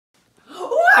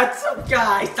What's up,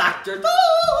 guys? Dr.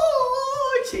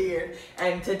 Doge here,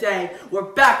 and today we're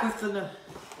back with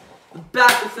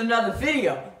another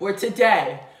video. Where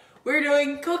today we're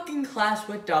doing cooking class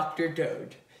with Dr.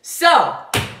 Doge. So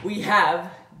we have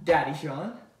Daddy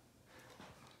Sean.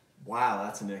 Wow,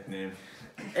 that's a nickname.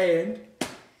 And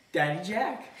Daddy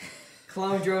Jack.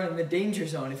 Clone drone in the danger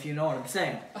zone, if you know what I'm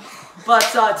saying. But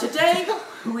today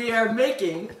we are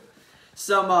making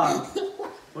some.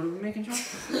 What are we making, Sean?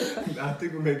 I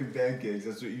think we're making pancakes.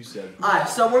 That's what you said. Alright,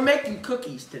 so we're making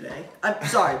cookies today. I'm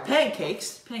sorry,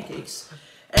 pancakes. Pancakes.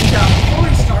 And before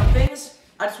we start things,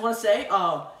 I just want to say,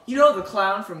 you know the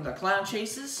clown from the Clown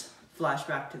Chases?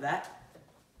 Flashback to that.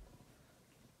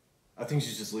 I think you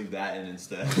should just leave that in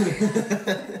instead.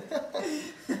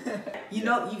 You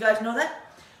guys know that?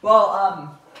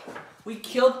 Well, we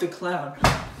killed the clown.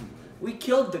 We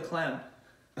killed the clown.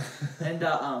 And,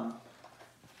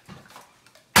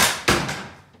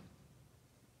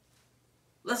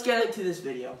 let's get into this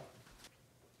video.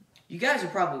 You guys are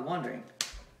probably wondering,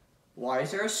 why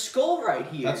is there a skull right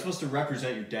here? That's supposed to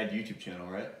represent your dead YouTube channel,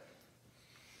 right?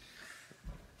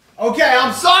 Okay,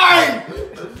 I'm sorry!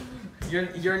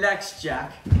 You're next,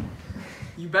 Jack.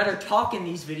 You better talk in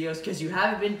these videos because you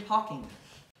haven't been talking.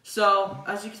 So,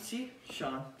 as you can see,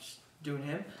 Sean doing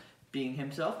him, being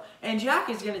himself, and Jack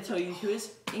is going to tell you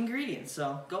his ingredients.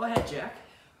 So, go ahead, Jack.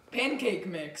 Pancake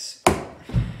mix.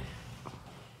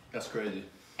 That's crazy.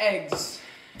 Eggs.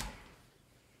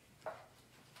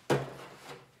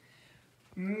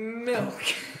 Milk.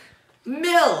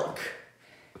 Milk!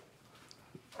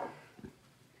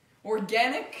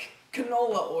 Organic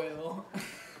canola oil.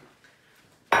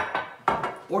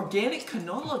 Organic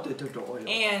canola oil.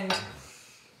 And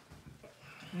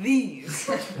these.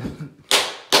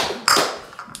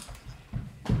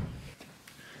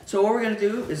 So what we're going to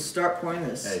do is start pouring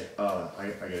this. Hey,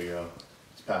 I gotta go.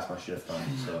 It's past my shift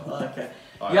time, so. Okay.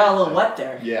 All You got a little wet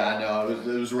there. Yeah, I know. It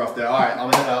was a rough day. Alright, I'm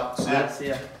gonna head out. See ya. Alright, see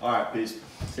ya. Alright, peace.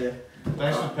 See ya.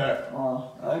 Thanks for the pet.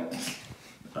 Oh,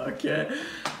 okay.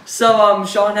 So,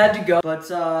 Sean had to go, but,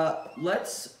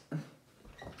 let's...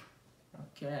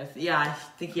 Okay, I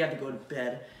think he had to go to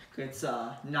bed. It's,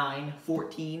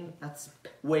 9:14. That's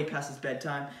way past his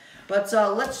bedtime. But,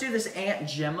 let's do this Aunt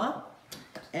Gemma.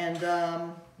 And,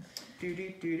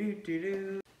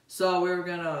 So, we're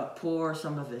gonna pour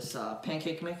some of this,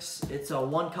 pancake mix. It's,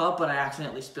 1 cup, but I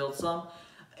accidentally spilled some.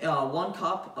 1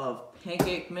 cup of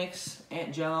pancake mix,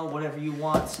 Aunt Gemma, whatever you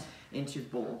want, into the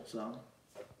bowl, so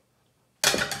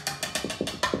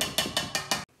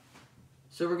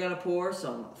we're gonna pour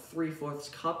some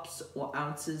 3/4 cups or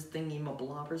ounces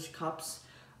thingy-mablobbers cups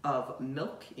of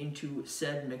milk into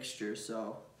said mixture,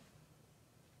 so.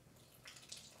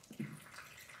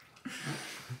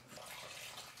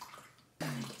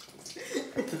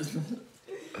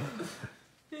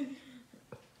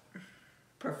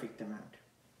 Perfect amount.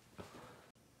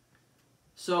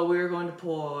 So we're going to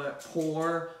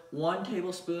pour 1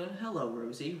 tablespoon, hello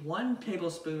Rosie, 1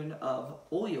 tablespoon of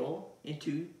oil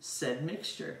into said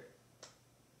mixture.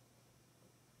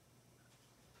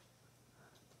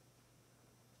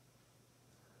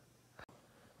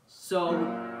 So,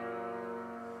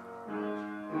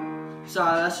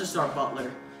 sorry, that's just our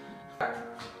butler.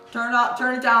 Turn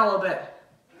it down a little bit.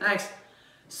 Thanks.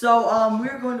 So,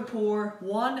 we're going to pour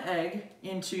 1 egg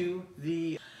into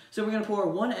the... So we're going to pour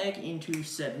 1 egg into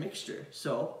said mixture.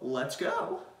 So, let's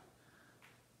go.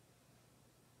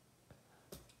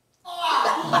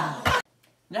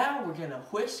 Now we're going to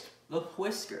whisk the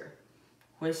whisker.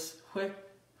 Whisker.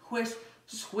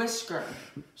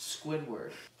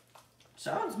 Squidward.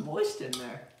 Sounds moist in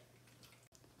there.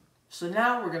 So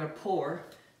now we're going to pour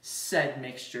said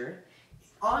mixture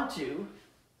onto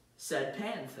said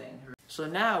pan thing. So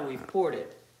now we've poured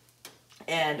it.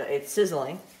 And it's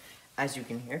sizzling. As you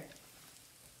can hear,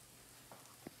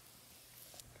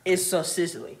 is so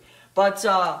sizzly. But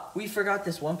we forgot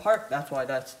this one part. That's why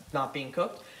that's not being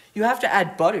cooked. You have to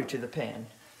add butter to the pan.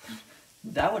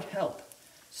 That would help.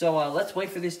 So let's wait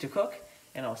for this to cook,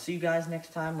 and I'll see you guys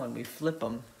next time when we flip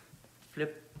them.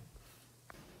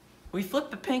 We flip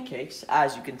the pancakes,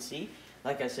 as you can see,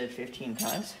 like I said 15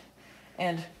 times.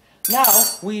 And now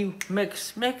we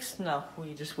mix. No,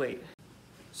 we just wait.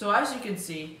 So as you can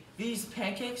see, these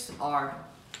pancakes are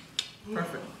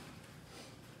perfect.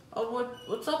 Oh,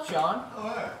 what's up, Sean? Oh,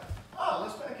 hey. Oh,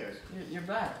 nice pancakes. You're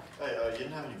back. Hey, you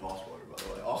didn't have any Voss water, by the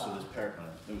way. Also, this pear kind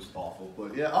of, it was awful.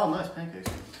 But yeah, oh, nice pancakes.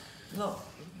 No.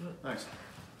 Nice.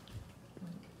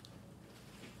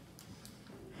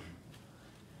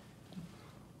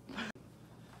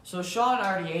 So Sean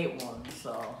already ate one,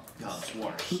 so. God, this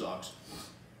water sucks.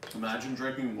 Imagine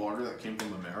drinking water that came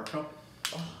from America.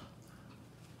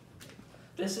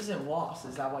 This isn't Voss.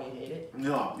 Is that why you hate it?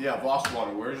 No, yeah, Voss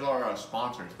Water. Where's our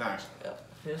sponsor? Thanks. Yeah.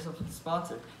 Here's a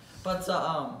sponsor. But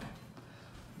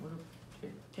here,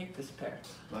 take this pair.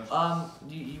 Nice.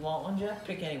 Do you want one, Jack?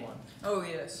 Pick any one. Oh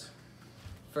yes.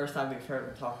 First time we've heard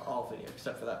him talk all video,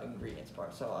 except for that ingredients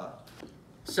part.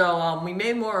 So we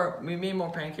made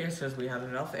more pancakes because we had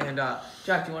enough. And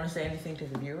Jack, do you want to say anything to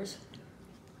the viewers?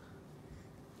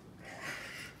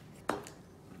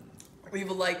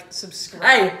 Leave a like,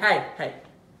 subscribe. Hey!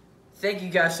 Thank you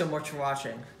guys so much for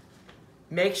watching.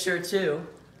 Make sure to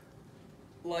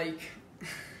Like.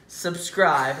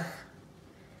 subscribe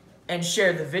and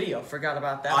share the video. Forgot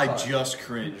about that I part. just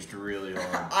cringed really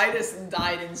hard. I just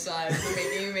died inside.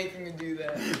 You making me do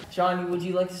that. Sean, would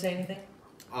you like to say anything?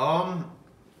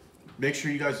 Make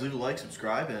sure you guys leave a like,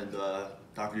 subscribe, and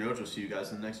Dr. Doge will see you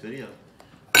guys in the next video.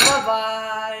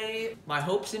 Bye-bye. My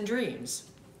hopes and dreams.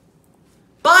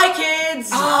 Bye, kids!